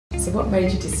So what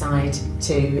made you decide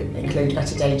to include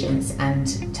vetted agents and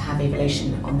to have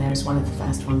evolution on there as one of the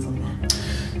first ones on there?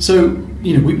 So,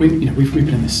 we've been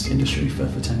in this industry for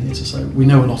 10 years or so. We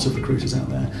know a lot of recruiters out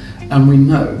there, and we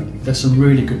know there's some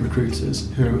really good recruiters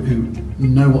who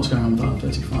know what's going on with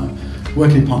R35,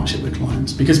 working in partnership with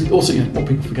clients. Because also, what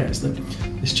people forget is that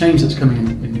this change that's coming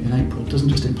in April doesn't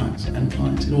just impact end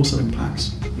clients, it also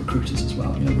impacts recruiters as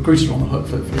well. Recruiters are on the hook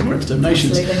for correct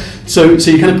determinations. So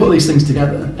you kind of put these things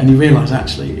together and you realise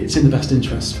actually it's in the best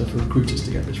interest for recruiters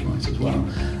to get this right as well.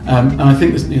 And I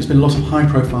think there's been a lot of high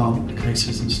profile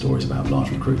cases and stories about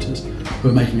large recruiters who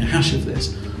are making a hash of this,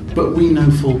 but we know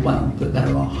full well that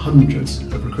there are hundreds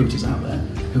of recruiters out there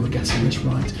who are getting this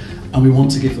right, and we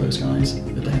want to give those guys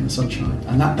a day in the sunshine.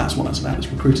 And that's what that's about, this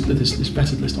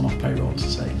vetted list on off payroll,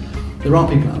 to say there are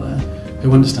people out there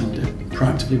who understand it,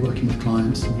 proactively working with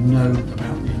clients, know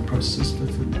about processes for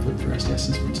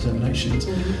SDSs, for determinations,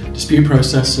 dispute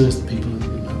processes, the people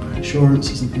who know about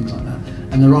insurances and things like that.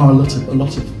 And there are a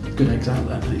lot of good eggs out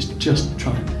there, and it's just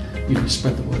trying to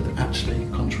spread the word that actually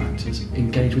contractors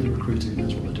engage with a recruiter who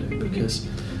knows what they're doing, because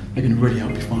they're going to really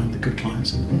help you find the good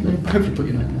clients and hopefully put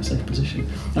you in a safe position.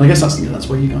 And I guess that's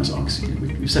where you guys are, because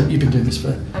we've said you've been doing this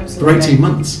for 18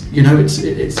 months.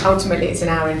 It's ultimately it's in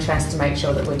our interest to make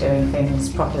sure that we're doing things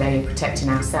properly, protecting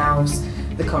ourselves,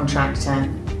 the contractor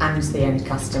and the end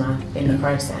customer in the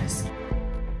process.